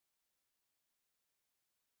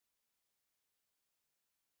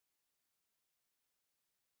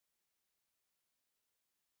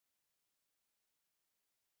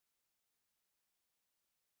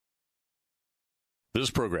This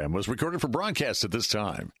program was recorded for broadcast at this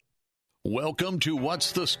time. Welcome to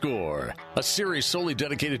What's the Score, a series solely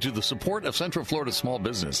dedicated to the support of Central Florida small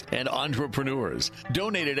business and entrepreneurs.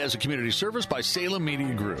 Donated as a community service by Salem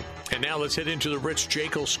Media Group. And now let's head into the Rich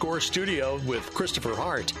Jekyll Score Studio with Christopher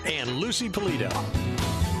Hart and Lucy Polito.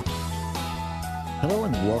 Hello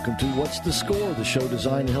and welcome to What's the Score, the show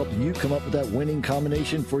designed to help you come up with that winning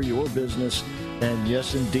combination for your business. And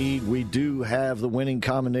yes, indeed, we do have the winning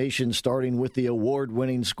combination, starting with the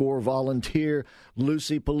award-winning score volunteer,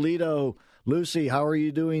 Lucy Polito. Lucy, how are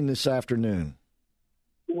you doing this afternoon?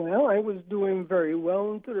 Well, I was doing very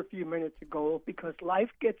well until a few minutes ago because life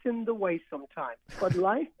gets in the way sometimes. But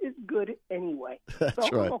life is good anyway. That's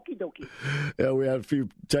so, right. Okie dokie. Yeah, we had a few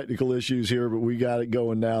technical issues here, but we got it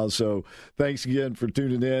going now. So thanks again for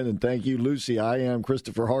tuning in, and thank you, Lucy. I am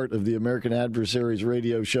Christopher Hart of the American Adversaries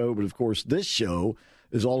radio show, but of course this show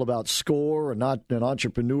is all about SCORE and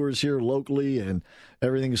entrepreneurs here locally and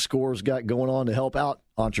everything SCORE's got going on to help out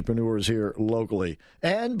entrepreneurs here locally.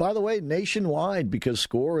 And, by the way, nationwide, because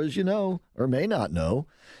SCORE, as you know, or may not know,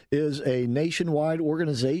 is a nationwide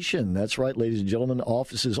organization. That's right, ladies and gentlemen,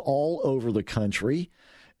 offices all over the country.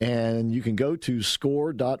 And you can go to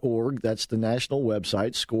score.org. That's the national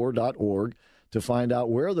website, score.org, to find out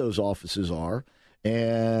where those offices are.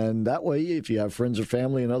 And that way, if you have friends or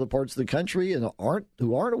family in other parts of the country and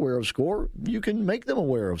who aren't aware of SCORE, you can make them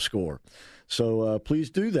aware of SCORE. So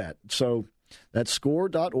please do that. So that's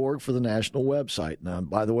score.org for the national website. Now,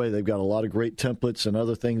 by the way, they've got a lot of great templates and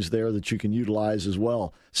other things there that you can utilize as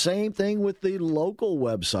well. Same thing with the local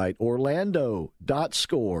website,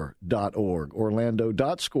 orlando.score.org,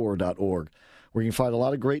 orlando.score.org. Where you can find a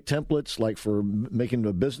lot of great templates, like for making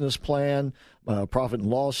a business plan, profit and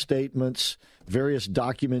loss statements, various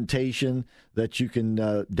documentation that you can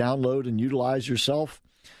download and utilize yourself.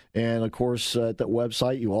 And, of course, at that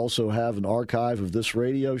website, you also have an archive of this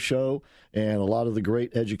radio show and a lot of the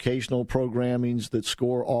great educational programmings that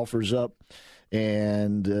SCORE offers up.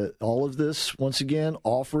 And all of this, once again,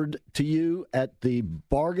 offered to you at the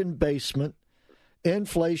bargain basement,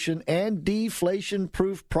 inflation and deflation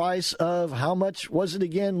proof price of how much was it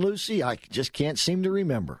again, Lucy? I just can't seem to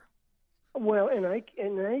remember. Well, and I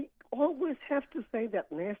always have to say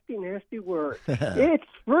that nasty word. It's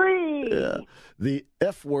free. Yeah. The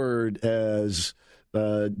F word, as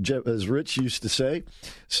Rich used to say.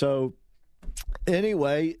 So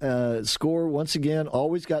anyway, SCORE, once again,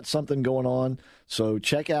 always got something going on. So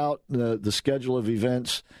check out the schedule of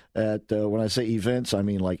events at, when I say events, I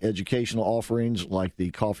mean like educational offerings, like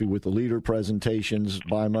the Coffee with the Leader presentations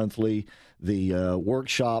bi-monthly, the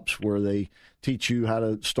workshops where they teach you how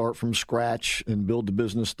to start from scratch and build the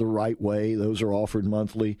business the right way. Those are offered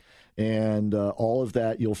monthly. And all of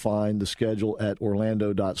that, you'll find the schedule at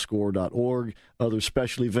orlando.score.org. Other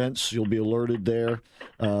special events, you'll be alerted there.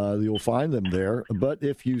 You'll find them there. But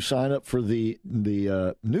if you sign up for the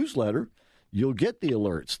newsletter, you'll get the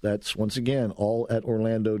alerts. That's, once again, all at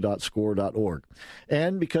orlando.score.org.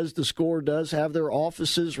 And because the SCORE does have their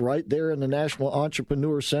offices right there in the National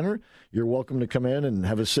Entrepreneur Center, you're welcome to come in and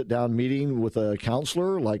have a sit-down meeting with a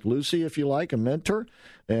counselor like Lucy, if you like, a mentor,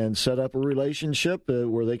 and set up a relationship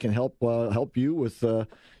where they can help you with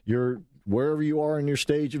your wherever you are in your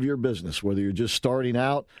stage of your business, whether you're just starting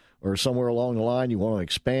out or somewhere along the line you want to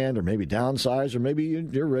expand or maybe downsize or maybe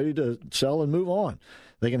you're ready to sell and move on.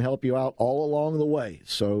 They can help you out all along the way.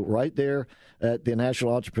 So right there at the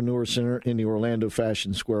National Entrepreneur Center in the Orlando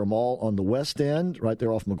Fashion Square Mall on the west end, right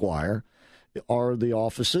there off McGuire, are the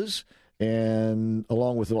offices, and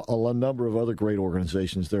along with a number of other great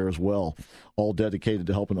organizations there as well, all dedicated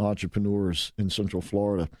to helping entrepreneurs in Central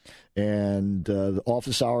Florida. And the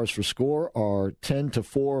office hours for SCORE are 10 to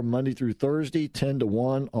 4 Monday through Thursday, 10 to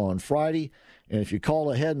 1 on Friday. And if you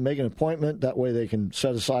call ahead and make an appointment, that way they can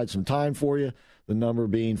set aside some time for you. The number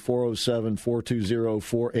being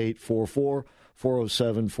 407-420-4844,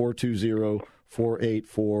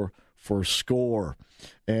 407-420-4844 for SCORE.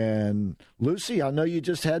 And Lucy, I know you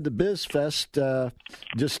just had the Biz Fest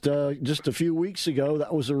just a few weeks ago.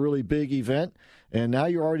 That was a really big event, and now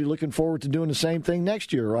you're already looking forward to doing the same thing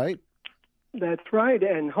next year, right? That's right,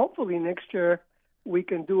 and hopefully next year we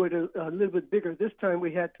can do it a little bit bigger. This time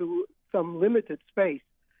we had some limited space,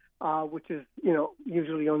 which is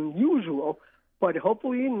usually unusual. But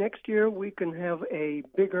hopefully next year we can have a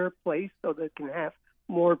bigger place so that can have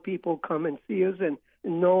more people come and see us and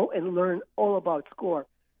know and learn all about SCORE,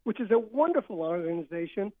 which is a wonderful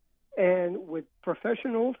organization and with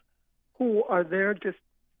professionals who are there just,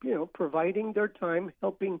 providing their time,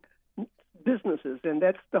 helping businesses. And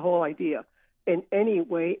that's the whole idea in any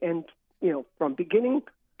way. And, from beginning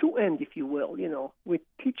to end, if you will, we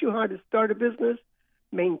teach you how to start a business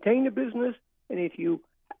maintain a business. And if you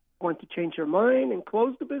want to change your mind and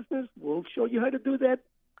close the business, we'll show you how to do that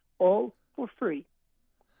all for free.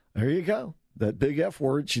 There you go. That big F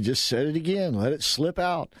word, she just said it again. Let it slip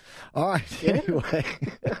out. All right. Anyway.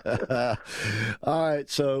 All right.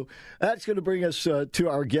 So that's going to bring us to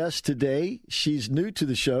our guest today. She's new to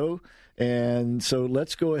the show. And so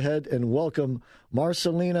let's go ahead and welcome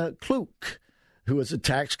Marcielena Kluk, who is a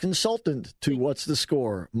tax consultant to What's the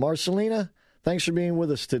Score. Marcielena, thanks for being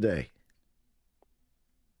with us today.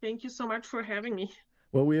 Thank you so much for having me.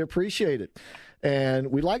 Well, we appreciate it.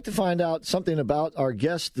 And we'd like to find out something about our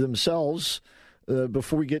guests themselves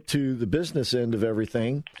before we get to the business end of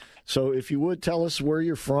everything. So if you would, tell us where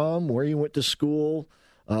you're from, where you went to school,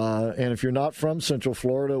 and if you're not from Central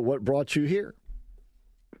Florida, what brought you here?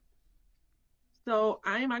 So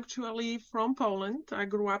I'm actually from Poland. I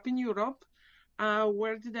grew up in Europe.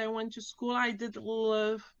 Where did I went to school? I did a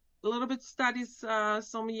little bit studies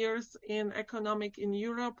some years in economic in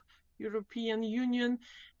Europe, European Union,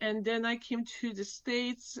 and then I came to the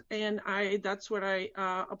States, and that's where I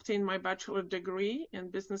obtained my bachelor degree in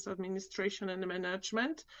business administration and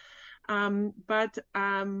management. But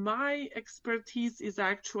my expertise is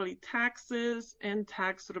actually taxes and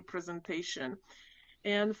tax representation.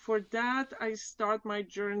 And for that, I start my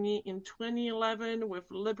journey in 2011 with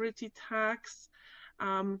Liberty Tax,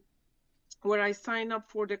 where I signed up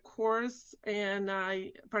for the course and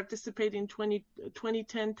I participate in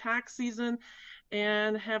 2010 tax season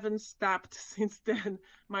and haven't stopped since then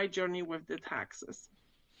my journey with the taxes.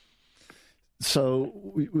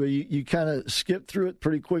 So you kind of skipped through it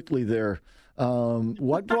pretty quickly there.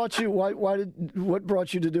 What brought you? What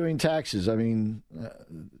brought you to doing taxes? I mean.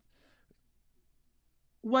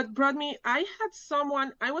 What brought me, I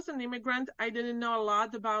was an immigrant. I didn't know a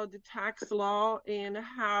lot about the tax law and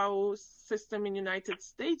how system in United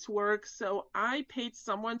States works. So I paid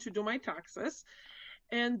someone to do my taxes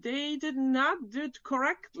and they did not do it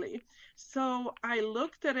correctly. So I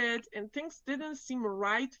looked at it and things didn't seem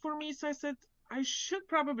right for me. So I said, I should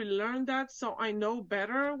probably learn that so I know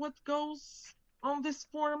better what goes on these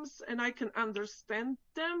forms and I can understand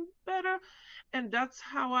them better. And that's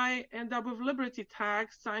how I end up with Liberty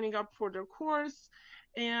Tax, signing up for their course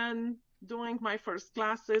and doing my first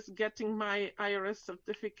classes, getting my IRS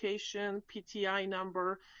certification, PTI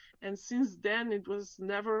number. And since then, it was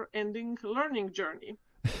never-ending learning journey.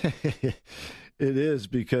 It is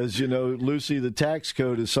because, Lucy, the tax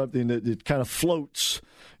code is something that it kind of floats.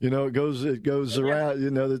 It goes around,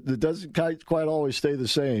 it doesn't quite always stay the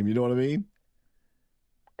same. You know what I mean?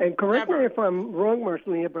 And correct me if I'm wrong,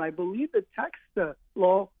 Marcielena, but I believe the tax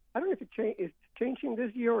law, I don't know if it's changing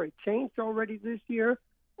this year or it changed already this year.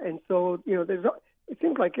 And so, it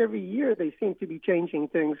seems like every year they seem to be changing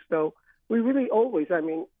things. So we really always,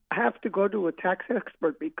 have to go to a tax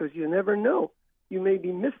expert because you never know. You may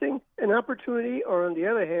be missing an opportunity, or on the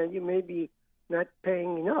other hand, you may be not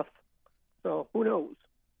paying enough. So who knows?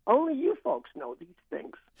 Only you folks know these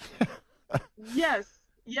things.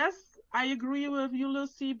 Yes, I agree with you,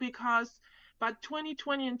 Lucy, because by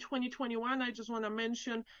 2020 and 2021, I just want to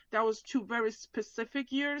mention that was two very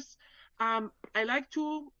specific years. I like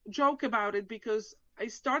to joke about it because I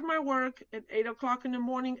start my work at 8 o'clock in the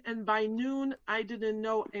morning, and by noon, I didn't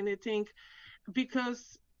know anything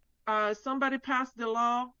because somebody passed the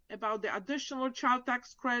law about the additional child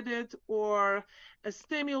tax credit or a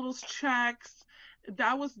stimulus checks.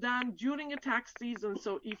 That was done during a tax season.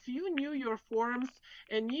 So if you knew your forms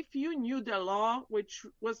and if you knew the law, which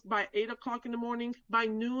was by 8 o'clock in the morning, by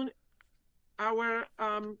noon, our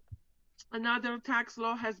another tax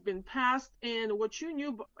law has been passed. And what you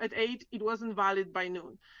knew at 8, it wasn't valid by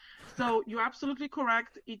noon. So you're absolutely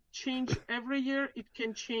correct. It changes every year. It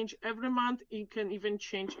can change every month. It can even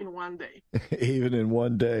change in one day. Even in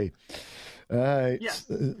one day. All right. Yes.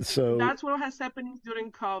 So that's what has happened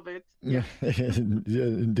during COVID. Yeah,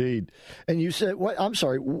 indeed. And you said, what? I'm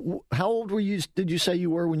sorry. How old were you? Did you say you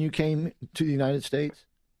were when you came to the United States?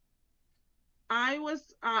 I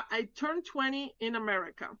turned 20 in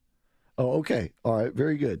America. Oh, okay. All right.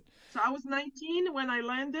 Very good. So I was 19 when I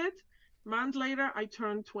landed. A month later, I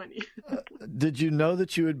turned 20. Did you know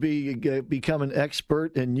that you would become an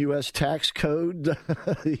expert in U.S. tax code,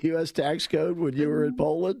 the U.S. tax code, when you were in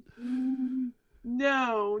Poland?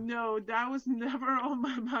 No, that was never on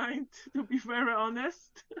my mind, to be very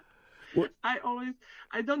honest. What? I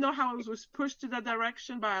don't know how I was pushed to that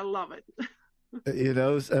direction, but I love it.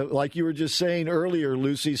 Like you were just saying earlier,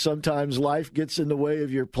 Lucy, sometimes life gets in the way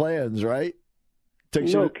of your plans, right?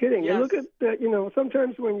 No kidding. Yes. And look at that,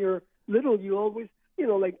 sometimes when you're little, you always,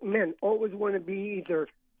 like men always want to be either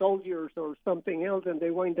soldiers or something else, and they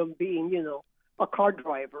wind up being, a car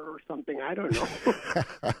driver or something. I don't know.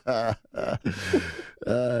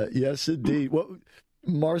 Yes, indeed. What,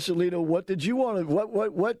 Marcielena, what did you want to?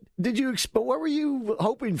 What did you? What were you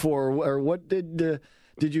hoping for, or what did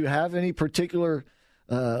you have any particular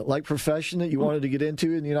like profession that you wanted to get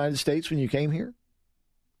into in the United States when you came here?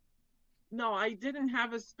 No, I didn't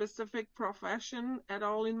have a specific profession at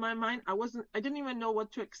all in my mind. I didn't even know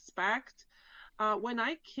what to expect. When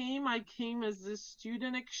I came as a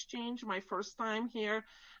student exchange, my first time here.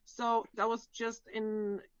 So that was just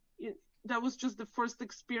the first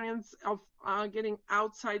experience of getting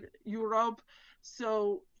outside Europe.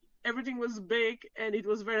 So everything was big and it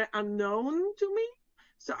was very unknown to me.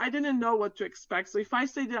 So I didn't know what to expect. So if I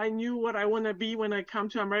say that I knew what I want to be when I come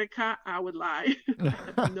to America, I would lie. I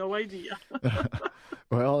have no idea.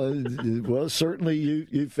 Well, certainly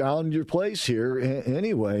you found your place here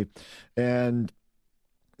anyway. And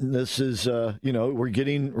this is, we're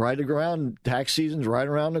getting right around, tax season's right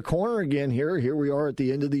around the corner again here. Here we are at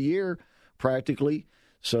the end of the year, practically.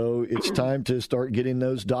 So it's time to start getting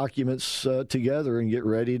those documents together and get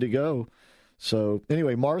ready to go. So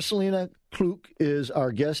anyway, Marcielena Kluk is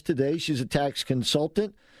our guest today. She's a tax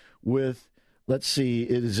consultant with, it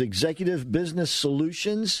is Executive Business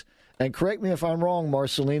Solutions. And correct me if I'm wrong,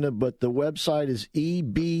 Marcielena, but the website is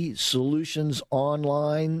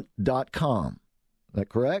ebsolutionsonline.com. Is that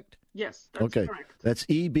correct? Yes, that's correct. That's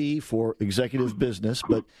EB for executive business,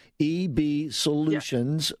 but EB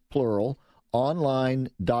Solutions, plural,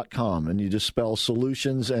 online.com. And you just spell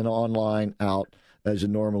solutions and online out as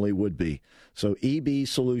it normally would be. So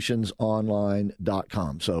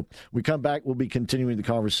ebsolutionsonline.com. So we come back, we'll be continuing the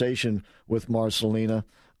conversation with Marcielena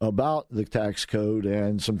about the tax code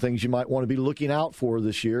and some things you might want to be looking out for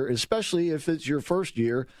this year, especially if it's your first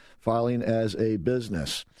year filing as a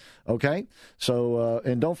business. Okay? So,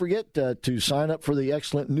 and don't forget to sign up for the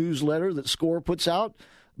excellent newsletter that SCORE puts out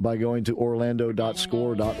by going to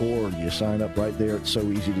orlando.score.org. You sign up right there. It's so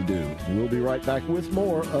easy to do. We'll be right back with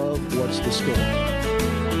more of What's the Score?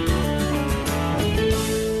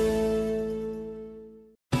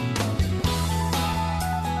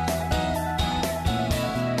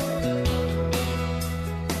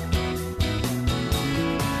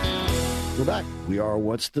 We're back. We are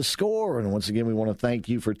What's the Score? And once again, we want to thank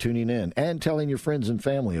you for tuning in and telling your friends and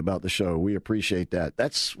family about the show. We appreciate that.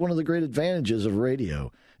 That's one of the great advantages of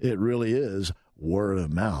radio. It really is word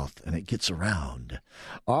of mouth, and it gets around.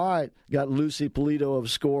 All right. Got Lucy Polito of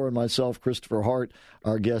SCORE and myself, Christopher Hart,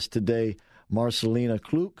 our guest today, Marcielena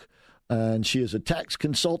Kluk. And she is a tax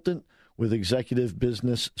consultant with Executive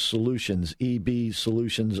Business Solutions,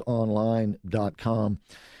 ebsolutionsonline.com.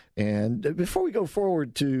 And before we go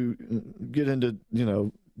forward to get into,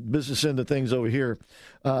 business end of things over here,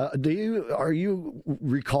 do you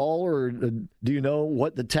recall or do you know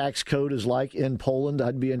what the tax code is like in Poland?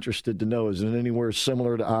 I'd be interested to know. Is it anywhere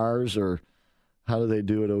similar to ours, or how do they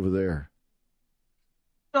do it over there?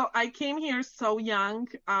 So I came here so young,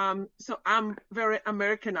 so I'm very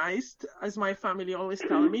Americanized, as my family always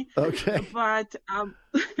tell me. Okay. But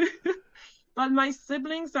but my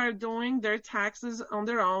siblings are doing their taxes on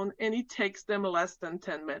their own, and it takes them less than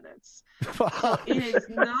 10 minutes. So it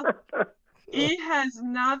has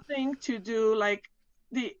nothing to do, like,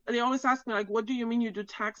 they always ask me, like, what do you mean you do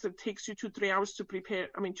tax? It takes you 2-3 hours to prepare.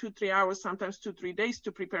 2-3 hours, sometimes 2-3 days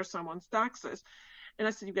to prepare someone's taxes. And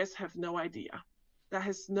I said, you guys have no idea. That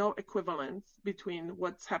has no equivalence between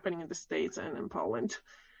what's happening in the States and in Poland.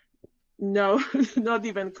 No, not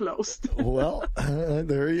even close. Well,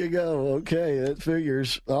 there you go. Okay, that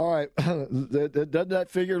figures. All right. Doesn't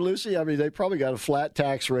that figure, Lucy? I mean, they probably got a flat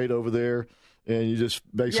tax rate over there, and you just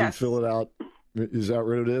basically fill it out. Is that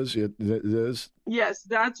what it is? It is? Yes,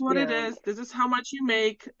 that's what it is. This is how much you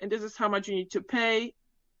make, and this is how much you need to pay,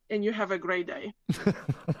 and you have a great day.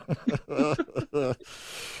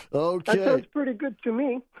 Okay. That sounds pretty good to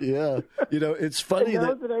me. Yeah. It's funny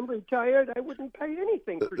now that I'm retired, I wouldn't pay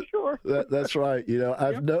anything for sure. That's right.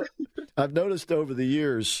 I've noticed over the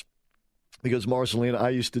years, because Marcielena, I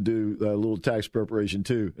used to do a little tax preparation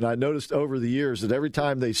too, and I noticed over the years that every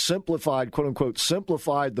time they simplified, quote unquote,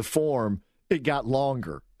 simplified the form, it got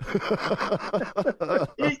longer.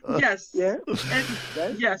 Yes. Yeah.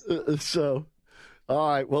 Yes. So, all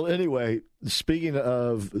right. Well, anyway, speaking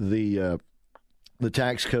of the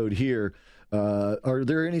tax code here, are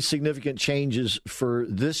there any significant changes for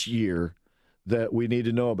this year that we need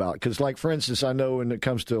to know about? Because, like, for instance, I know when it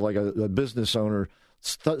comes to like a business owner,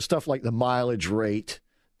 stuff like the mileage rate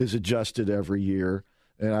is adjusted every year,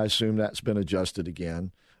 and I assume that's been adjusted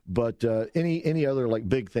again. But any other like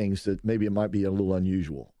big things that maybe it might be a little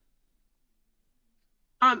unusual?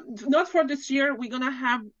 Not for this year. We're going to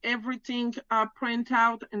have everything print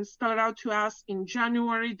out and spelled out to us in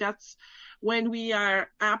January. That's when we are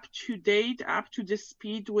up to date, up to the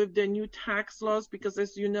speed with the new tax laws, because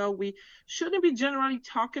as you know, we shouldn't be generally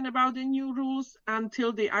talking about the new rules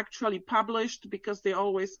until they actually published, because they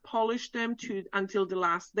always polish them until the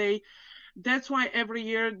last day. That's why every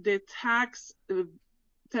year the tax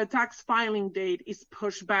filing date is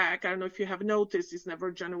pushed back. I don't know if you have noticed, it's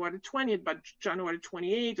never January 20th, but January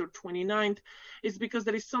 28th or 29th. It's because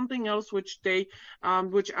there is something else which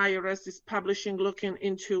IRS is publishing, looking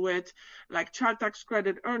into it, like child tax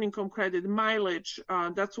credit, earned income credit, mileage.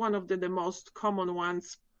 That's one of the most common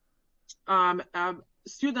ones.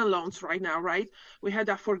 Student loans right now, right? We had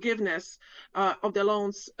a forgiveness of the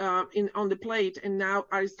loans on the plate, and now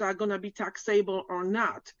is that going to be taxable or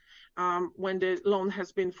not? When the loan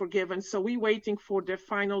has been forgiven. So we're waiting for the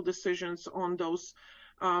final decisions on those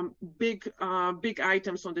big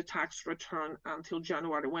items on the tax return until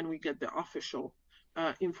January, when we get the official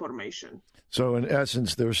information. So in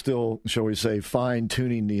essence, they're still, shall we say,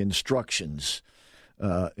 fine-tuning the instructions.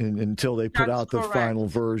 Until they put out the final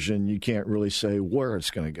version, you can't really say where it's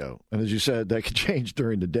going to go. And as you said, that could change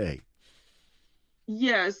during the day.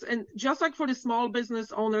 Yes, and just like for the small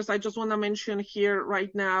business owners, I just want to mention here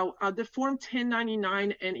right now, the Form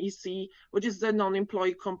 1099 NEC, which is the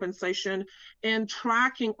non-employee compensation, and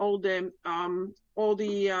tracking all the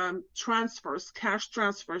transfers, cash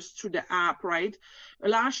transfers to the app, right?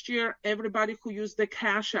 Last year, everybody who used the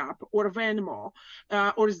Cash App or Venmo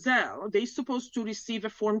or Zelle, they're supposed to receive a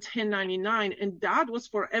Form 1099, and that was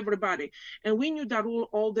for everybody. And we knew that rule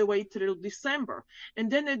all the way till December. And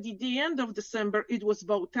then at the end of December, it was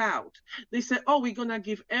voted out. They said, oh, we're going to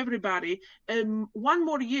give everybody one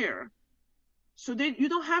more year. So you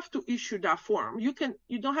don't have to issue that form. You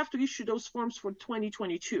don't have to issue those forms for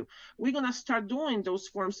 2022. We're going to start doing those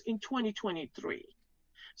forms in 2023.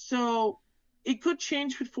 So it could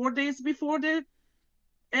change 4 days before the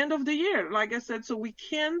end of the year, like I said. So we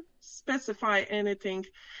can't specify anything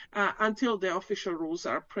until the official rules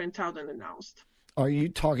are printed out and announced. Are you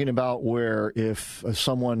talking about where if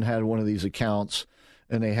someone had one of these accounts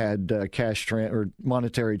and they had or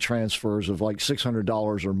monetary transfers of like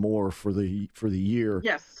 $600 or more for the year?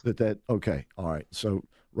 Yes. Okay. All right. So,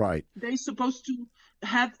 right. They're supposed to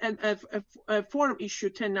have a form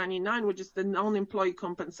issued 1099, which is the non-employee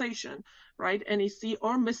compensation, right? NEC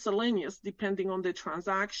or miscellaneous, depending on the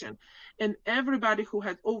transaction. And everybody who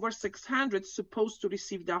had over 600 supposed to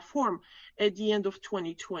receive that form at the end of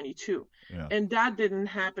 2022. Yeah. And that didn't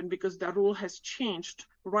happen because the rule has changed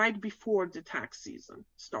right before the tax season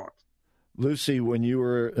starts. Lucy, when you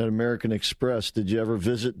were at American Express, did you ever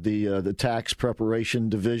visit the tax preparation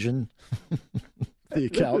division? The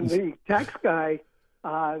accountants? Listen, the tax guy,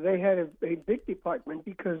 they had a big department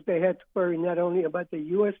because they had to worry not only about the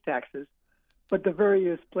U.S. taxes, but the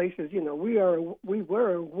various places. You know, we are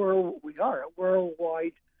a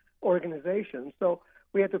worldwide organization, so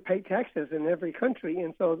we had to pay taxes in every country.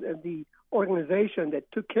 And so the organization that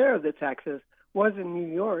took care of the taxes was in New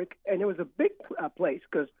York, and it was a big place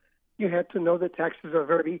because you had to know the taxes of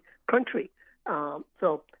every country.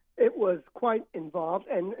 So it was quite involved,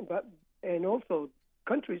 and also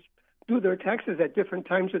countries do their taxes at different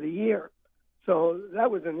times of the year. So that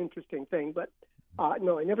was an interesting thing. But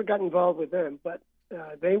no, I never got involved with them. But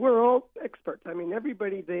they were all experts. I mean,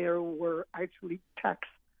 everybody there were actually tax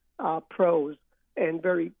pros and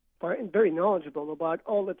very knowledgeable about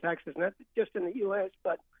all the taxes, not just in the U.S.,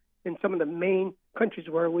 but in some of the main countries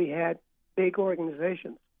where we had big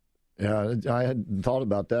organizations. Yeah, I hadn't thought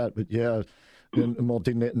about that. But, yeah, a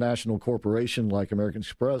multinational corporation like American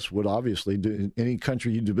Express would obviously do any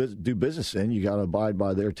country you do business in, you got to abide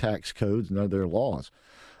by their tax codes and their laws.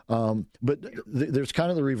 But there's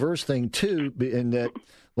kind of the reverse thing, too, in that,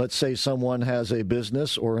 let's say someone has a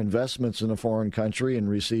business or investments in a foreign country and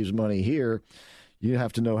receives money here. You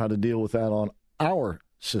have to know how to deal with that on our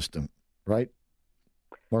system, right?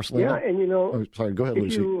 Marcielena? Yeah, and sorry, go ahead,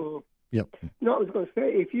 Lucy. Yep. No, I was going to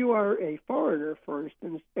say, if you are a foreigner, for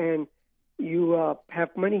instance, and you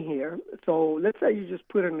have money here, so let's say you just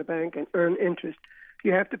put it in the bank and earn interest,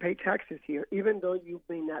 you have to pay taxes here. Even though you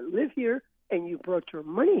may not live here and you brought your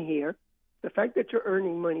money here, the fact that you're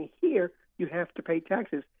earning money here, you have to pay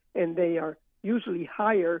taxes, and they are usually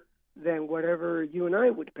higher than whatever you and I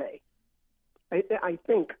would pay. I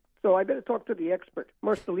think. So I better talk to the expert.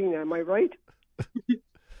 Marcielena, am I right?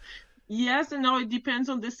 Yes and no, it depends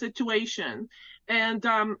on the situation. And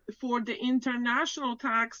for the international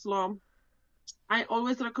tax law, I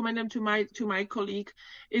always recommend them to my colleague.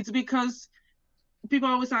 It's because people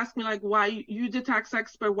always ask me, like, why you the tax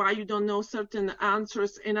expert, why you don't know certain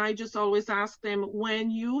answers? And I just always ask them,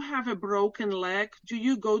 when you have a broken leg, do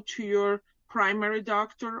you go to your primary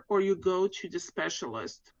doctor or you go to the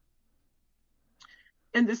specialist?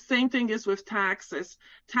 And the same thing is with taxes.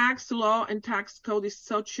 Tax law and tax code is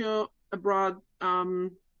such a broad,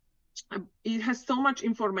 it has so much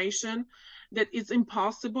information that it's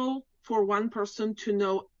impossible for one person to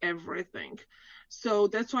know everything. So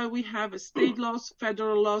that's why we have state laws,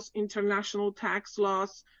 federal laws, international tax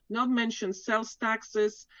laws, not mention sales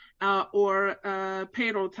taxes or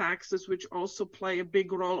payroll taxes, which also play a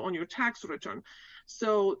big role on your tax return.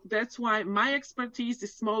 So that's why my expertise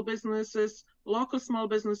is small businesses, local small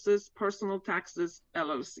businesses, personal taxes,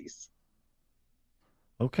 LLCs.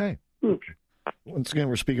 Okay. Once again,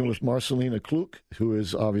 we're speaking with Marcielena Kluk, who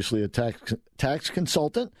is obviously a tax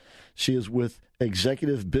consultant. She is with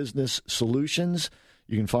Executive Business Solutions.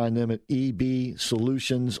 You can find them at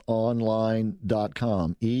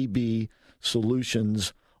ebsolutionsonline.com,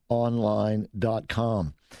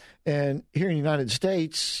 ebsolutionsonline.com. And here in the United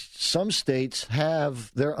States, some states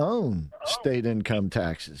have their own state income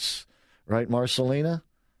taxes. Right, Marcielena?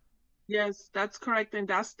 Yes, that's correct. And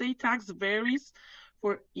that state tax varies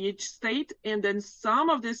for each state. And then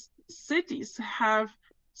some of these cities have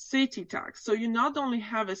city tax. So you not only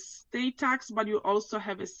have a state tax, but you also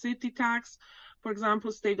have a city tax. For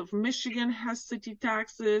example, state of Michigan has city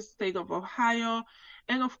taxes, state of Ohio,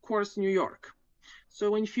 and of course, New York.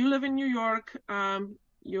 So if you live in New York,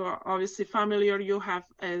 you are obviously familiar, you have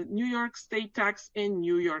a New York state tax and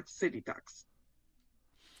New York city tax.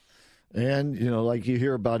 And, like you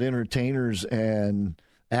hear about entertainers and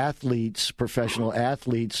athletes, professional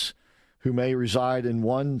athletes who may reside in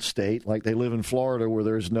one state, like they live in Florida where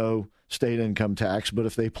there's no state income tax, but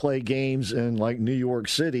if they play games in like New York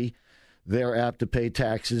City, they're apt to pay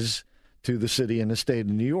taxes to the city and the state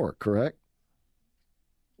of New York, correct?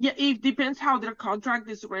 Yeah, it depends how their contract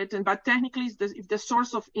is written, but technically if the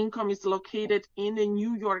source of income is located in the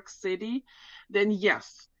New York City, then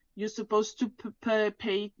yes, you're supposed to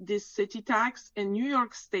pay this city tax and New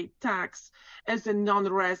York state tax as a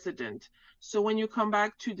non-resident. So when you come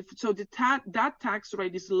back to that tax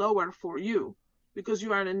rate is lower for you because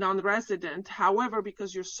you are a non-resident. However,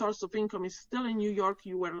 because your source of income is still in New York,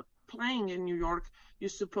 you were playing in New York, you're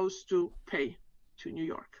supposed to pay to New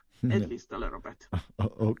York. At least a little bit.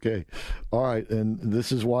 Okay. All right. And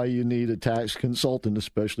this is why you need a tax consultant,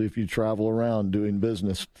 especially if you travel around doing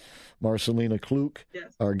business. Marcielena Kluk,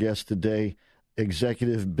 yes, our guest today.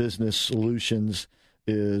 Executive Business Solutions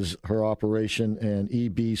is her operation, and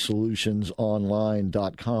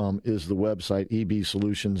ebsolutionsonline.com is the website,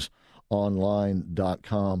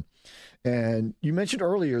 ebsolutionsonline.com. And you mentioned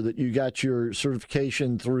earlier that you got your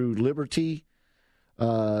certification through Liberty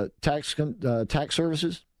Tax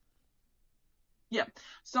Services. Yeah.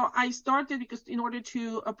 So I started because in order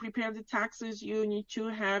to prepare the taxes, you need to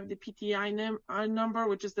have the PTI number,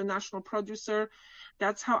 which is the national producer.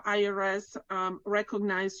 That's how IRS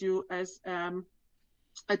recognize you as a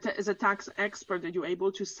tax expert, that you're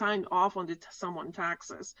able to sign off on someone's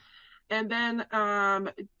taxes. And then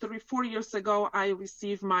 4 years ago, I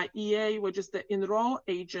received my EA, which is the enroll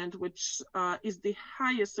agent, which is the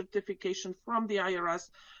highest certification from the IRS,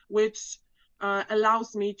 which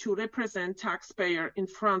allows me to represent taxpayer in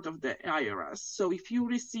front of the IRS. So if you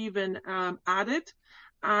receive an audit,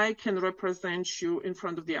 I can represent you in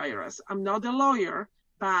front of the IRS. I'm not a lawyer,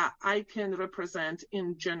 but I can represent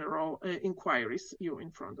in general inquiries you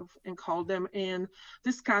in front of and call them and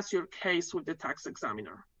discuss your case with the tax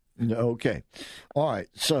examiner. Okay. All right.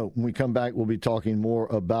 So when we come back, we'll be talking more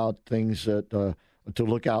about things that to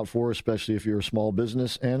look out for, especially if you're a small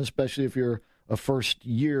business and especially if you're a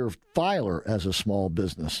first-year filer as a small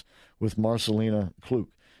business, with Marcielena Kluk.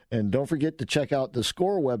 And don't forget to check out the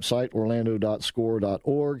SCORE website,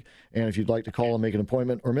 orlando.score.org. And if you'd like to call and make an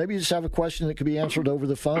appointment, or maybe you just have a question that could be answered over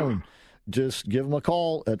the phone, just give them a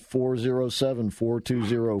call at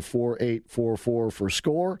 407-420-4844 for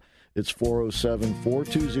SCORE. It's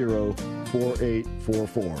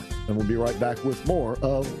 407-420-4844. And we'll be right back with more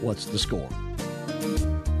of What's the Score?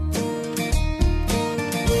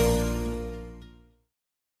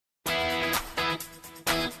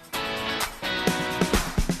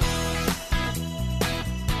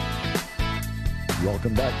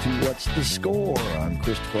 Welcome back to What's the Score? I'm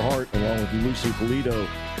Christopher Hart, along with Lucy Polito.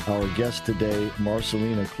 Our guest today,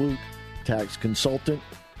 Marcielena Kluk, tax consultant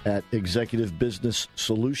at Executive Business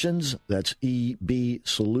Solutions. That's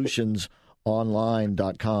ebsolutionsonline.com.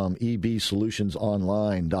 ebsolutionsonline.com,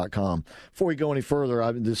 ebsolutionsonline.com. Before we go any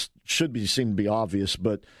further, this seem to be obvious,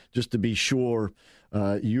 but just to be sure,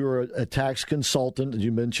 you're a tax consultant. As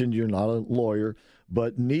you mentioned, you're not a lawyer,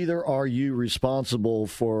 but neither are you responsible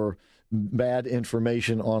for bad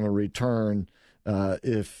information on a return.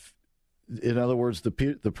 If, in other words,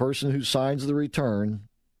 the person who signs the return,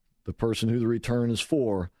 the person who the return is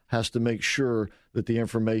for, has to make sure that the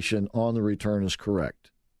information on the return is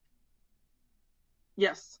correct.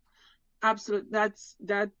 Yes, absolutely.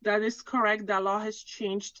 That is correct. The law has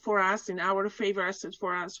changed for us in our favor, as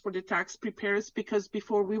for us, for the tax preparers, because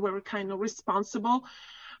before we were kind of responsible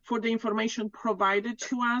for the information provided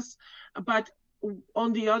to us. But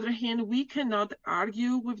on the other hand, we cannot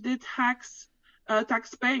argue with the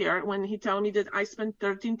taxpayer when he tells me that I spent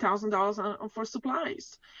 $13,000 for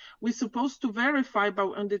supplies. We're supposed to verify,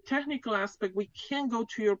 but on the technical aspect, we can go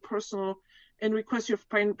to your personal and request your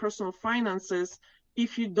personal finances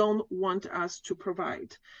if you don't want us to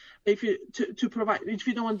provide, if you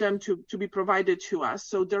don't want them to be provided to us.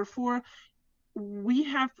 So therefore, we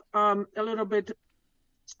have a little bit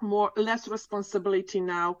less responsibility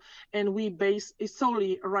now, and we base it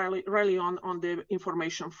solely rely on the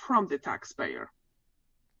information from the taxpayer.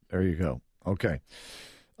 There you go. Okay.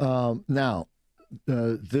 Now,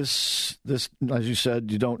 this, as you said,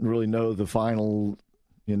 you don't really know the final,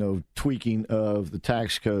 tweaking of the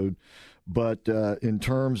tax code. But in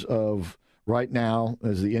terms of right now,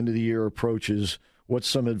 as the end of the year approaches, what's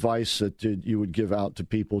some advice that you would give out to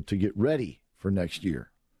people to get ready for next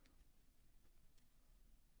year?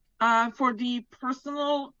 For the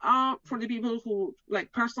personal, for the people who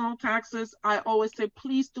like personal taxes, I always say,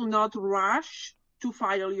 please do not rush to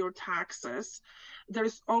file your taxes.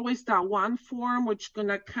 There's always that one form which is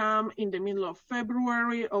gonna come in the middle of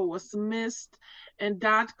February or was missed, and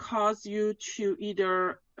that causes you to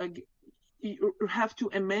either you have to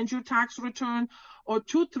amend your tax return, or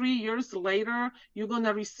 2-3 years later, you're going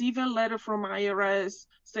to receive a letter from IRS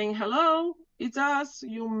saying, hello, it's us,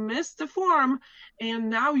 you missed the form, and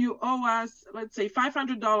now you owe us, let's say,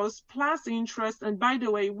 $500 plus interest, and by the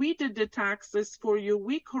way, we did the taxes for you,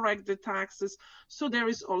 we correct the taxes, so there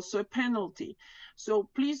is also a penalty. So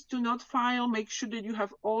please do not file, make sure that you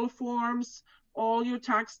have all forms, all your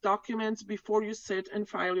tax documents before you sit and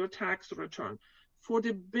file your tax return. For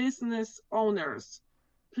the business owners,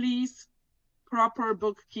 please, proper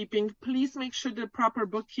bookkeeping. Please make sure that proper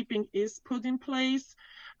bookkeeping is put in place,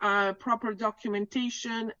 proper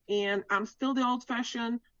documentation, and I'm still the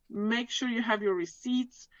old-fashioned. Make sure you have your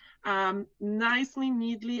receipts nicely,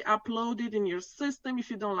 neatly uploaded in your system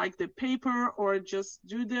if you don't like the paper, or just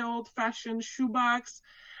do the old-fashioned shoebox.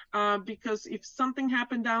 Because if something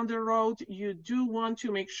happened down the road, you do want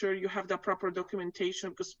to make sure you have the proper documentation,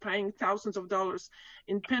 because paying thousands of dollars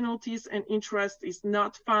in penalties and interest is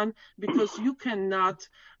not fun, because you cannot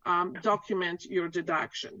document your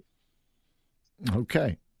deduction.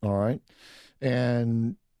 Okay. All right.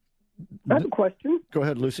 And I have a question. Go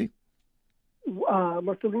ahead, Lucy.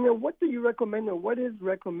 Marcielena, what do you recommend, or what is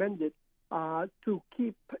recommended to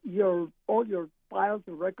keep all your files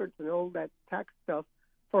and records and all that tax stuff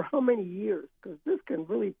for how many years? Because this can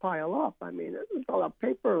really pile up. I mean, it's a lot of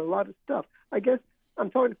paper, a lot of stuff. I guess I'm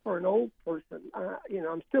talking for an old person.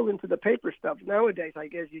 I'm still into the paper stuff. Nowadays, I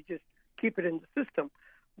guess you just keep it in the system.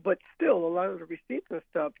 But still, a lot of the receipts and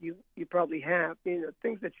stuff you probably have,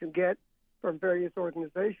 things that you get from various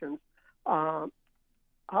organizations. How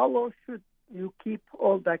long should you keep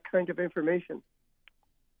all that kind of information?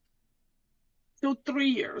 So 3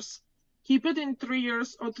 years. Keep it in 3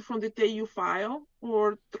 years or from the day you file,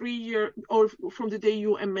 or 3 years, or from the day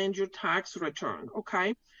you amend your tax return.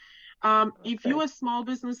 Okay. If you're a small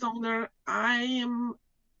business owner, IRS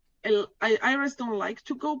don't like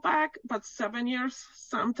to go back, but 7 years,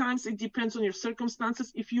 sometimes it depends on your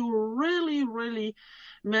circumstances. If you really, really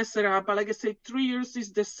mess it up, but like I said, 3 years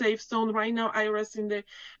is the safe zone. Right now, IRS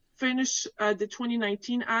finished the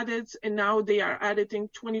 2019 audits, and now they are auditing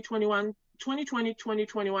 2020,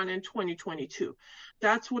 2021, and 2022.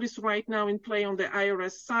 That's what is right now in play on the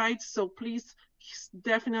IRS side. So please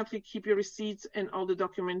definitely keep your receipts and all the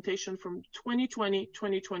documentation from 2020,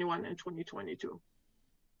 2021, and 2022.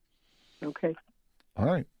 Okay. All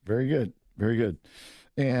right. Very good. Very good.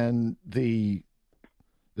 And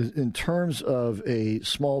in terms of a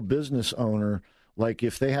small business owner, like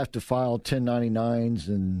if they have to file 1099s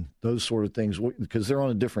and those sort of things, because they're on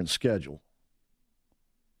a different schedule.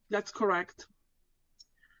 That's correct.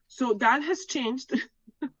 So that has changed.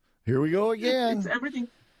 Here we go again. It's everything.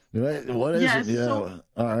 What is it? Yeah. So,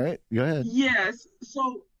 all right. Go ahead. Yes.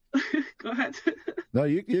 So go ahead. No,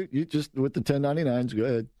 you just with the 1099s. Go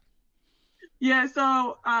ahead. Yeah,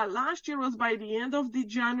 so last year was by the end of the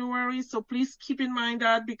January, so please keep in mind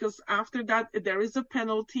that, because after that there is a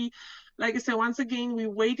penalty. Like I said, once again, we're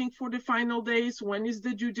waiting for the final days. When is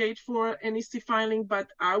the due date for NEC filing?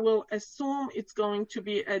 But I will assume it's going to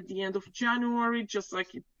be at the end of January, just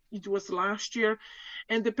like it was last year.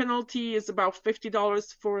 And the penalty is about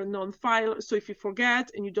 $50 for a non-file. So if you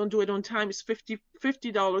forget and you don't do it on time, it's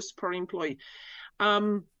 $50 per employee.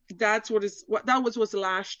 That's what was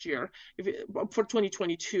last year for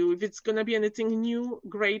 2022. If it's going to be anything new,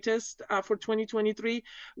 greatest for 2023,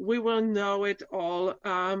 we will know it all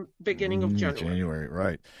beginning of January. January,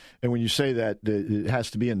 right. And when you say that, it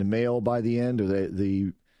has to be in the mail by the end, or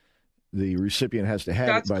the recipient has to have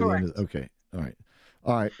it by correct. the end? Okay, all right.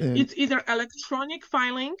 And it's either electronic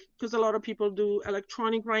filing, because a lot of people do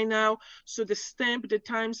electronic right now. So the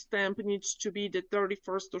time stamp needs to be the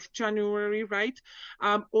 31st of January, right?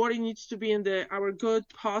 Or it needs to be in our good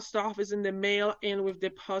post office in the mail and with the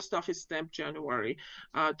post office stamp January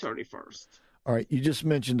 31st. All right. You just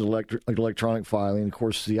mentioned electronic filing. Of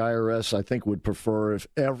course, the IRS, I think, would prefer if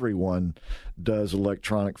everyone does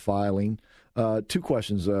electronic filing. Two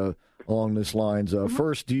questions along this lines.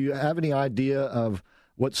 First, do you have any idea of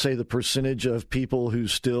what, say, the percentage of people who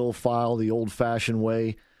still file the old-fashioned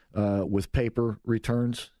way with paper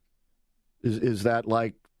returns? Is that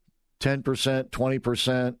like 10%,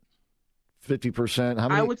 20%, 50%? How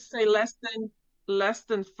many? I would say less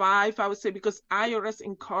than 5. I would say, because IRS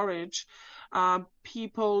encourage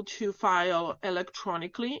people to file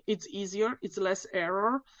electronically. It's easier. It's less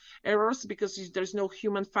errors, because there's no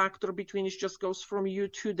human factor between. It just goes from you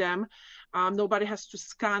to them. Nobody has to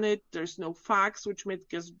scan it. There's no fax, which may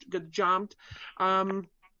get jumped.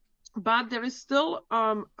 But there is still,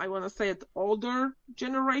 I want to say, an older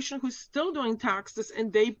generation who's still doing taxes,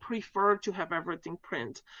 and they prefer to have everything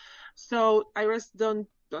print. So IRS don't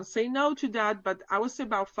say no to that, but I would say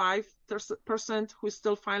about 5% who is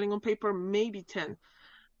still filing on paper, maybe 10%.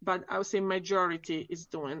 But I would say majority is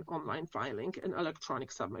doing online filing and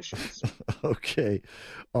electronic submissions. Okay.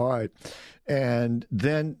 All right. And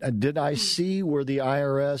then did I see where the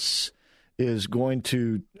IRS is going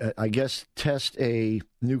to, I guess, test a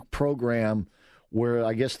new program where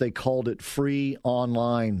I guess they called it free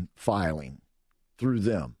online filing through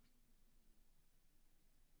them?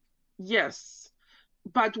 Yes.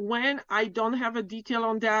 But when I don't have a detail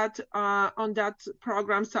on that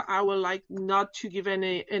program, so I would like not to give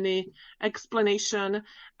any explanation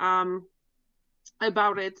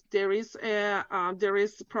about it. There is a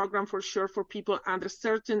program for sure for people under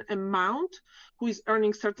certain amount who is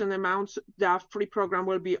earning certain amounts. That free program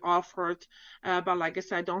will be offered, but like I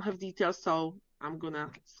said, I don't have details, so I'm gonna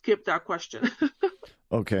skip that question.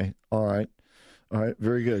 Okay. All right.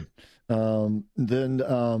 Very good.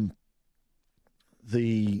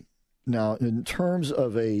 Now, in terms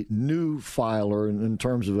of a new filer and in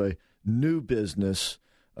terms of a new business,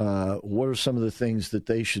 what are some of the things that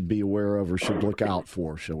they should be aware of or should look out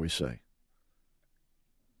for, shall we say?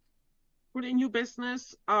 For the new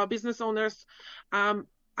business owners,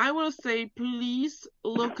 I will say please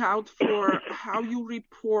look out for how you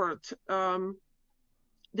report the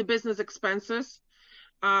business expenses.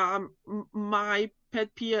 My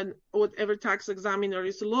pet peeve, and whatever tax examiner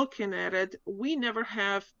is looking at it, we never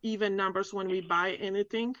have even numbers when we buy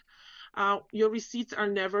anything. Your receipts are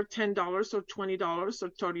never $10 or $20 or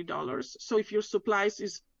 $30. So if your supplies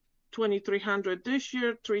is $2,300 this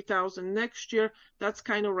year, $3,000 next year, that's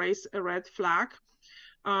kind of raise a red flag.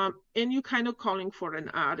 And you kind of calling for an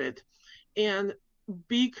audit. And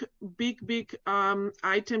big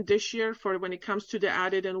item this year for when it comes to the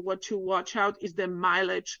audit and what to watch out is the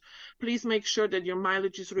mileage. Please make sure that your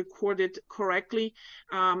mileage is recorded correctly.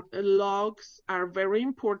 Logs are very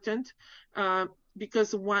important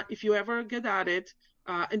because if you ever get added,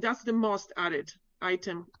 and that's the most added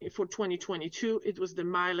item for 2022, it was the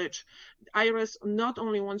mileage. IRS not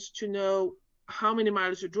only wants to know how many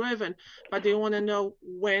miles you've driven, but they want to know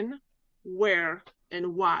when, where,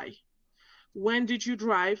 and why. When did you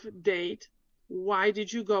drive, date, why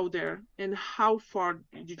did you go there, and how far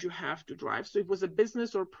did you have to drive? So it was a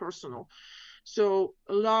business or personal. So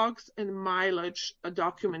logs and mileage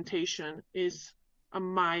documentation is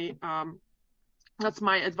that's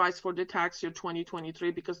my advice for the tax year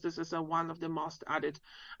 2023, because this is one of the most added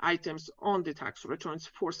items on the tax returns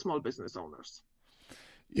for small business owners.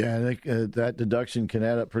 Yeah, I think that deduction can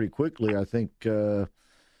add up pretty quickly. I think the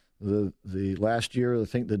last year, I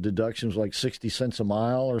think the deduction was like 60 cents a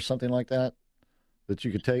mile or something like that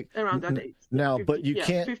you could take. Around that age. Now, 50, but you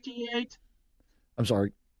can't. 58. I'm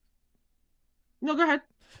sorry. No, go ahead.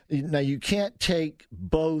 Now, you can't take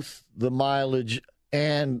both the mileage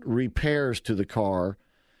and repairs to the car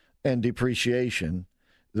and depreciation.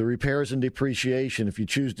 The repairs and depreciation, if you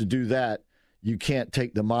choose to do that, you can't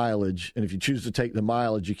take the mileage. And if you choose to take the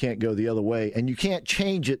mileage, you can't go the other way. And you can't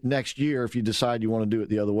change it next year if you decide you want to do it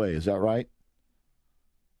the other way. Is that right?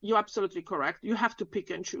 You're absolutely correct. You have to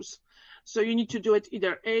pick and choose. So you need to do it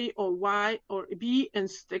either A or Y or B and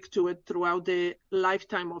stick to it throughout the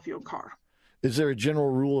lifetime of your car. Is there a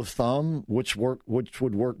general rule of thumb which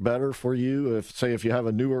would work better for you? If you have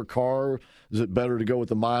a newer car, is it better to go with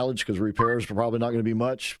the mileage because repairs are probably not going to be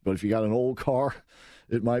much? But if you got an old car,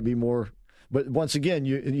 it might be more. But once again,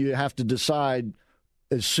 you have to decide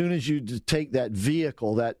as soon as you take that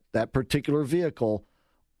vehicle, that particular vehicle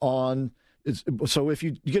on. So if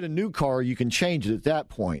you get a new car, you can change it at that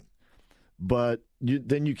point. But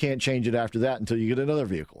then you can't change it after that until you get another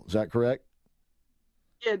vehicle. Is that correct?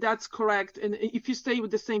 Yeah, that's correct. And if you stay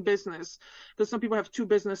with the same business, because some people have two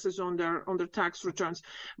businesses on their tax returns,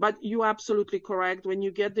 but you're absolutely correct. When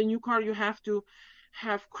you get the new car, you have to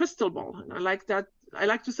have crystal ball. And I like that. I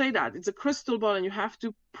like to say that it's a crystal ball, and you have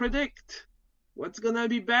to predict what's gonna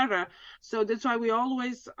be better. So that's why we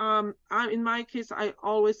always, in my case, I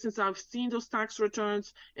always, since I've seen those tax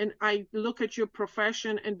returns and I look at your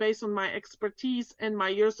profession, and based on my expertise and my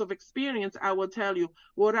years of experience, I will tell you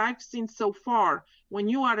what I've seen so far. When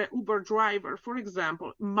you are an Uber driver, for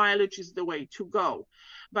example, mileage is the way to go.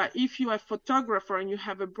 But if you are a photographer and you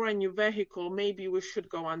have a brand new vehicle, maybe we should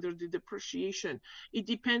go under the depreciation. It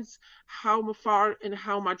depends how far and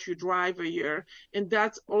how much you drive a year. And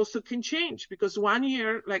that also can change because one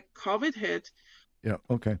year, like COVID hit, yeah,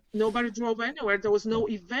 okay. Nobody drove anywhere. There was no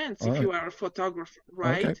events if you are a photographer,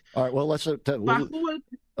 right? Okay. All right, well, let's all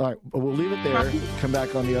right, we'll leave it there. Come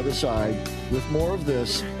back on the other side with more of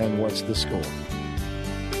this and What's the Score?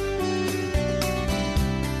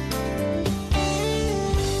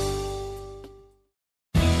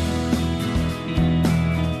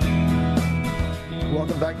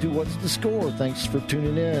 Welcome back to What's the Score? Thanks for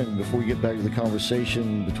tuning in. Before we get back to the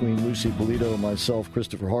conversation between Lucy Polito, myself,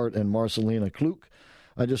 Christopher Hart, and Marcielena Kluk,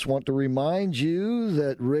 I just want to remind you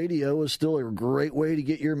that radio is still a great way to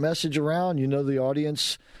get your message around. You know, the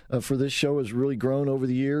audience for this show has really grown over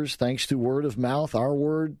the years thanks to word of mouth.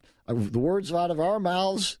 The words out of our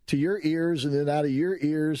mouths to your ears, and then out of your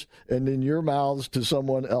ears and then your mouths to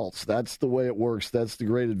someone else. That's the way it works. That's the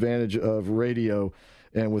great advantage of radio.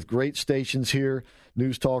 And with great stations here,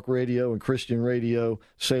 News Talk Radio and Christian Radio,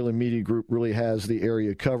 Salem Media Group really has the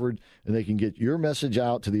area covered, and they can get your message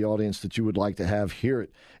out to the audience that you would like to have hear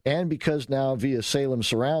it. And because now via Salem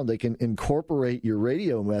Surround, they can incorporate your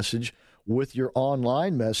radio message with your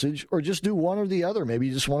online message, or just do one or the other. Maybe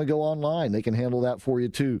you just want to go online. They can handle that for you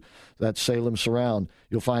too. That's Salem Surround.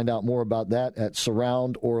 You'll find out more about that at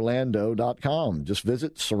surroundorlando.com. Just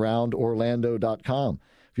visit surroundorlando.com.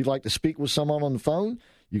 If you'd like to speak with someone on the phone,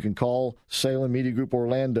 you can call Salem Media Group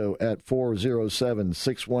Orlando at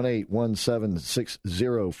 407-618-1760,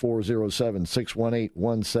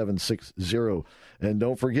 407-618-1760. And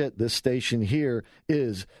don't forget, this station here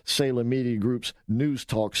is Salem Media Group's News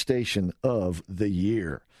Talk Station of the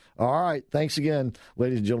Year. All right, thanks again,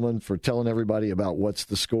 ladies and gentlemen, for telling everybody about What's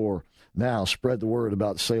the Score. Now, spread the word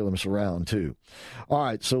about Salem Surround, too. All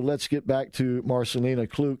right, so let's get back to Marcielena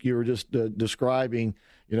Kluk. You were just describing,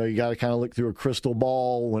 you got to kind of look through a crystal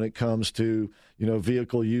ball when it comes to,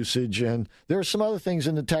 vehicle usage. And there are some other things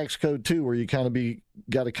in the tax code, too, where you got to be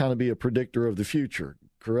a predictor of the future,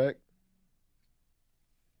 correct?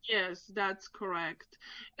 Yes, that's correct.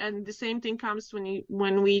 And the same thing comes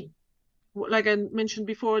when we, like I mentioned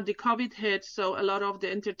before, the COVID hit, so a lot of the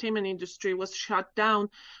entertainment industry was shut down.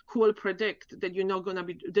 Who will predict that we're not going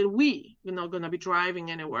to be driving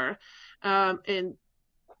anywhere, and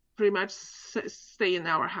pretty much stay in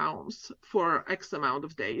our homes for X amount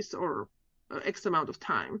of days or X amount of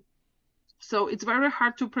time. So it's very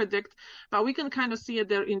hard to predict, but we can kind of see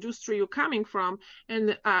the industry you're coming from,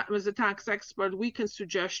 and as a tax expert, we can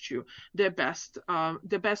suggest you the best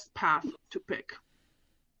path to pick.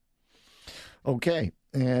 Okay,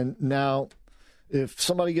 and now, if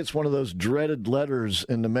somebody gets one of those dreaded letters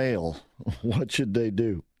in the mail, what should they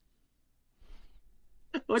do?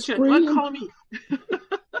 What call me?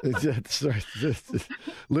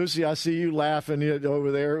 Lucy, I see you laughing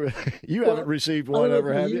over there. You haven't received one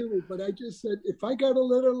ever, have you? But I just said, if I got a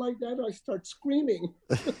letter like that, I start screaming.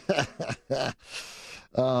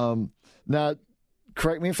 Now,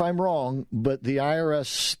 correct me if I'm wrong, but the IRS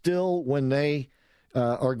still, when they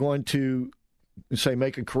are going to, say,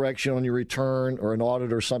 make a correction on your return or an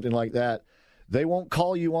audit or something like that, they won't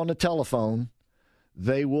call you on the telephone.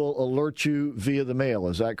 They will alert you via the mail.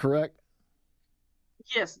 Is that correct?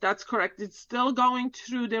 Yes, that's correct. It's still going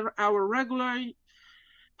through our regular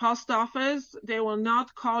post office. They will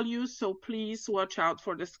not call you, so please watch out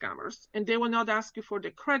for the scammers. And they will not ask you for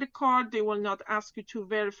the credit card. They will not ask you to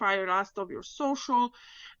verify the last of your social.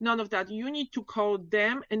 None of that. You need to call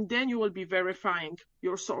them, and then you will be verifying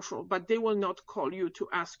your social. But they will not call you to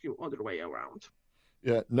ask you other way around.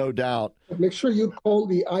 Yeah, no doubt. Make sure you call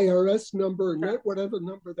the IRS number, not whatever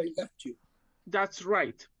number they left you. That's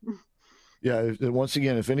right. Yeah, once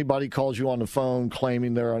again, if anybody calls you on the phone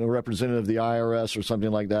claiming they're a representative of the IRS or something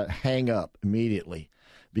like that, hang up immediately,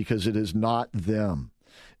 because it is not them.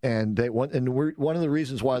 And one of the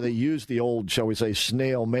reasons why they use the old, shall we say,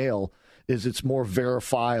 snail mail is it's more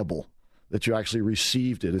verifiable that you actually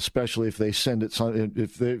received it, especially if they send it.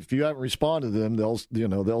 If you haven't responded to them,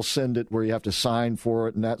 they'll send it where you have to sign for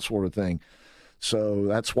it and that sort of thing. So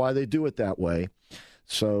that's why they do it that way.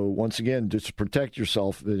 So once again, just to protect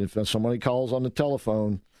yourself, if somebody calls on the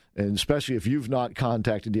telephone, and especially if you've not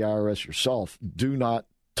contacted the IRS yourself, do not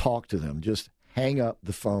talk to them. Just hang up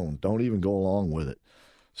the phone. Don't even go along with it.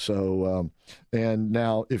 So, and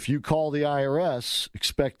now if you call the IRS,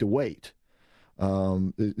 expect to wait.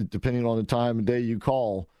 Depending on the time of day you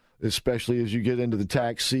call, especially as you get into the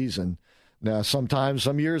tax season. Now, sometimes,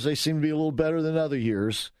 some years they seem to be a little better than other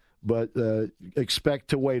years, but expect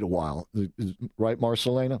to wait a while. Right,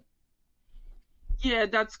 Marcielena? Yeah,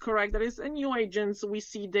 that's correct. There is a new agents. We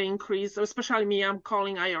see the increase, especially me. I'm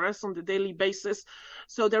calling IRS on the daily basis.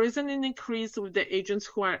 So there is an increase with the agents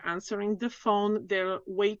who are answering the phone. Their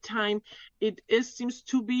wait time, seems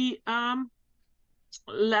to be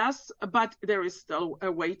less, but there is still a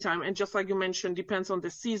wait time. And just like you mentioned, depends on the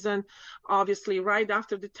season. Obviously, right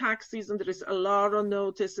after the tax season, there is a lot of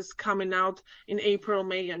notices coming out in April,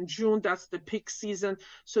 May, and June. That's the peak season.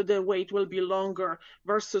 So the wait will be longer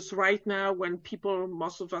versus right now when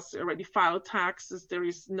most of us already filed taxes. There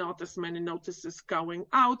is not as many notices going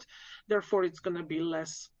out. Therefore, it's going to be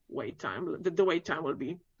less wait time. The wait time will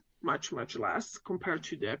be much, much less compared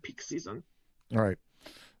to the peak season. All right.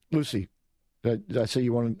 Lucy, did I say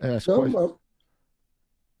you want to ask a question?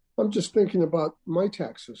 I'm just thinking about my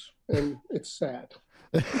taxes, and it's sad.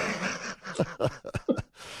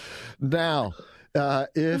 Now,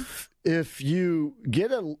 if you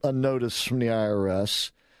get a notice from the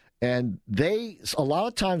IRS, and a lot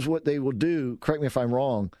of times what they will do, correct me if I'm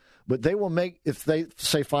wrong, but they will if they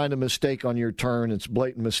say find a mistake on your return, it's a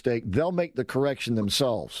blatant mistake, they'll make the correction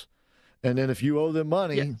themselves. And then if you owe them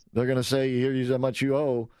money, yes, they're going to say, here's how much you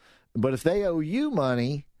owe. But if they owe you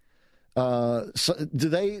money, do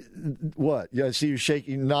they what? Yeah, I see you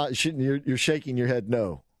shaking. You're shaking your head.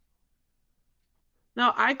 No.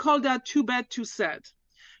 No, I call that too bad, too sad.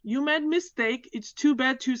 You made mistake. It's too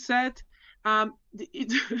bad, too sad. And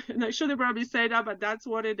I should have probably said that, but that's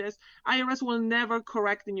what it is. IRS will never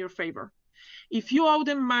correct in your favor. If you owe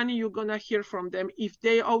them money, you're gonna hear from them. If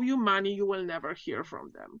they owe you money, you will never hear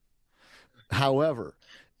from them. However,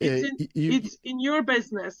 it's in your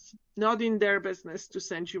business, not in their business, to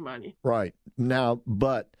send you money. Right. Now,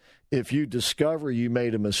 but if you discover you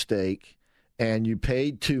made a mistake and you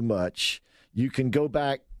paid too much, you can go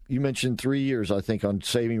back. You mentioned 3 years, I think, on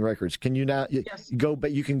saving records. Can you now go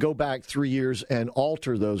back? You can go back 3 years and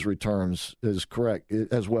alter those returns as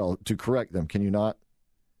well to correct them. Can you not?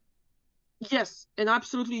 Yes, and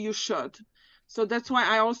absolutely you should. So that's why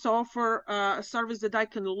I also offer a service that I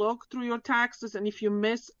can look through your taxes, and if you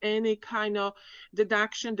miss any kind of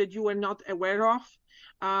deduction that you were not aware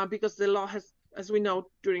of, because the law has, as we know,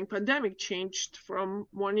 during pandemic changed from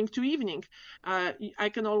morning to evening. I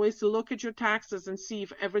can always look at your taxes and see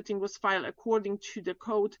if everything was filed according to the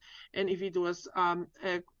code, and if it was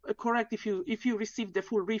correct, if you received the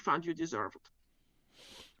full refund you deserved.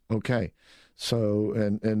 Okay, so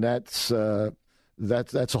and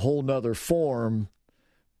that's a whole nother form,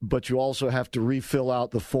 but you also have to refill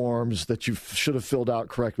out the forms that you should have filled out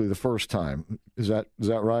correctly the first time. Is that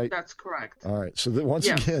right? That's correct. All right. So once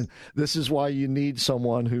again, this is why you need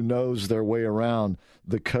someone who knows their way around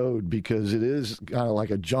the code, because it is kind of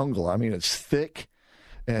like a jungle. I mean, it's thick,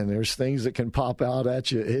 and there's things that can pop out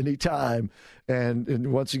at you anytime.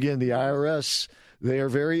 And once again, the IRS, they are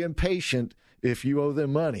very impatient if you owe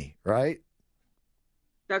them money, right?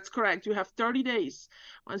 That's correct. You have 30 days.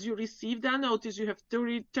 Once you receive that notice, you have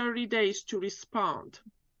 30 days to respond.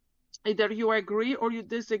 Either you agree or you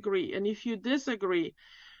disagree. And if you disagree,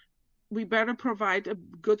 we better provide a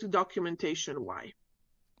good documentation why.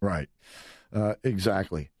 Right.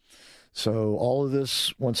 Exactly. So all of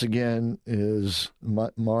this, once again, is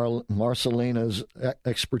Marcielena's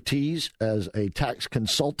expertise as a tax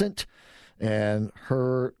consultant, and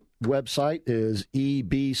her website is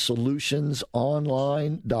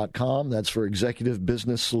ebsolutionsonline.com. That's for executive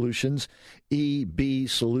business solutions,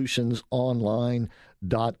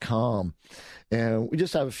 ebsolutionsonline.com. And we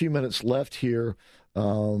just have a few minutes left here.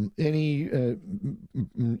 Any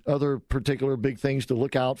other particular big things to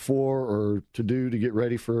look out for or to do to get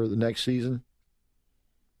ready for the next season?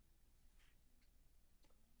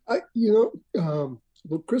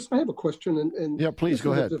 Well, Chris, I have a question, and yeah, please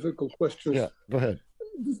go ahead. A difficult question. Yeah, go ahead.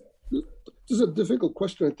 This is a difficult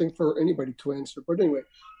question, I think, for anybody to answer. But anyway,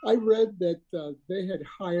 I read that they had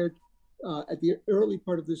hired at the early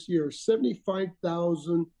part of this year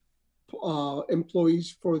 75,000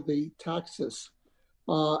 employees for the taxes.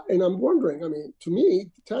 And I'm wondering, I mean, to me,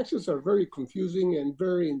 the taxes are very confusing and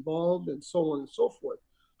very involved and so on and so forth.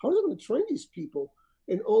 How are they going to train these people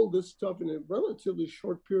in all this stuff in a relatively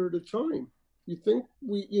short period of time? You think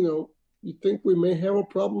we may have a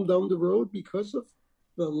problem down the road because of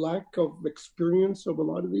the lack of experience of a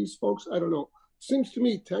lot of these folks? I don't know. Seems to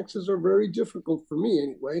me taxes are very difficult for me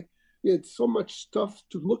anyway. It's so much stuff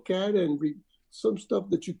to look at and read, some stuff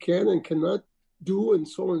that you can and cannot do and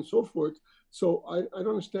so on and so forth. So I don't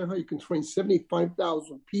understand how you can train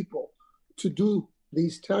 75,000 people to do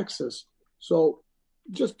these taxes. So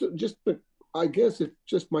I guess it's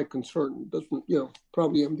just my concern. Doesn't,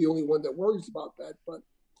 probably I'm the only one that worries about that. But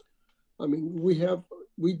I mean, we go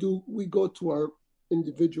to our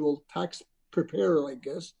individual tax preparer, I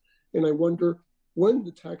guess, and I wonder when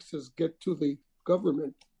the taxes get to the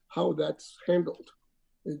government, how that's handled.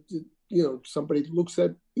 Somebody looks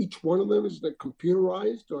at each one of them. Is it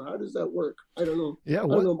computerized, or how does that work? I don't know. Yeah, I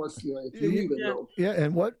don't know, Marcielena, if you even know. Yeah,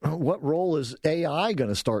 and what role is AI going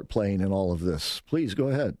to start playing in all of this? Please go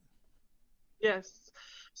ahead. Yes.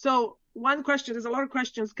 So one question, there's a lot of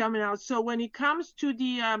questions coming out. So when it comes to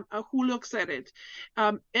the who looks at it,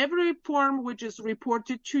 every form which is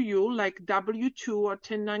reported to you, like W-2 or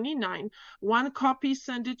 1099, one copy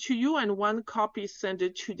send it to you and one copy send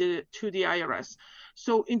it to the IRS.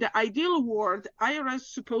 So in the ideal world, IRS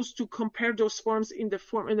is supposed to compare those forms in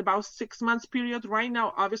about 6 months period. Right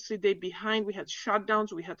now, obviously they're behind. We had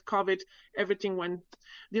shutdowns, we had COVID, everything went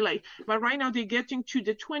delayed. But right now they're getting to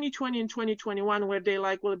the 2020 and 2021 where they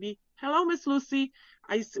will be, hello, Miss Lucy,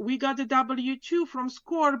 we got the W-2 from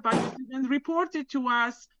SCORE, but you didn't report it to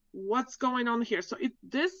us. What's going on here? So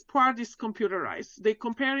this part is computerized. They're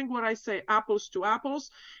comparing what I say, apples to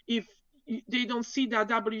apples. If they don't see that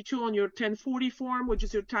W-2 on your 1040 form, which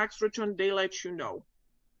is your tax return, they let you know.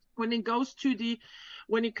 When it comes to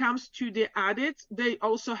the audit, they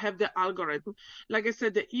also have the algorithm. Like I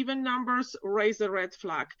said, the even numbers raise a red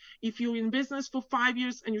flag. If you're in business for 5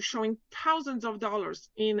 years and you're showing thousands of dollars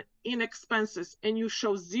in expenses and you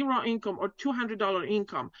show zero income or $200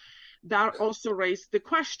 income, that also raised the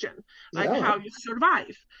question, how you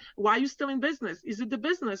survive. Why are you still in business? Is it the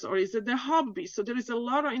business or is it the hobby? So there is a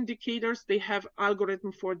lot of indicators. They have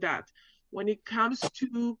algorithm for that. When it comes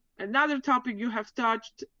to another topic you have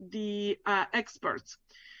touched, the experts,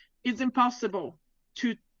 it's impossible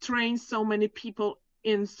to train so many people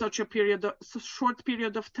in such a short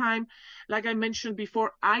period of time. Like I mentioned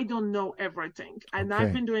before, I don't know everything. And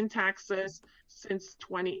I've been doing taxes since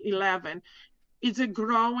 2011.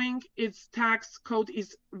 Its tax code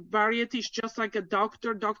is variety. It's just like a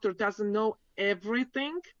doctor. Doctor doesn't know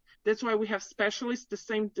everything. That's why we have specialists. The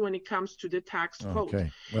same when it comes to the tax code.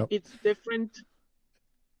 Okay. Well, it's different.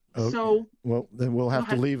 Okay. So then we'll have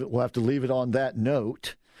to leave it. We'll have to leave it on that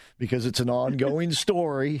note because it's an ongoing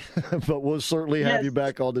story. But we'll certainly have you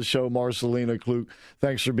back on the show, Marcielena Kluk.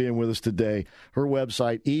 Thanks for being with us today. Her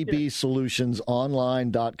website,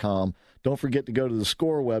 ebsolutionsonline.com. Don't forget to go to the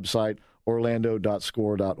SCORE website,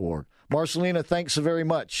 orlando.score.org. Marcielena, thanks so very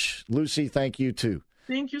much. Lucy, thank you too.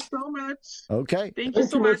 Thank you so much. Okay. Thank you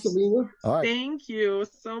so much. Marcielena. All right. Thank you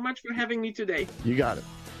so much for having me today. You got it.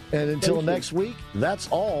 And until next week, that's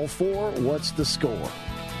all for What's the Score.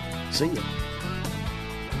 See you.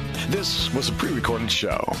 This was a pre-recorded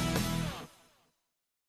show.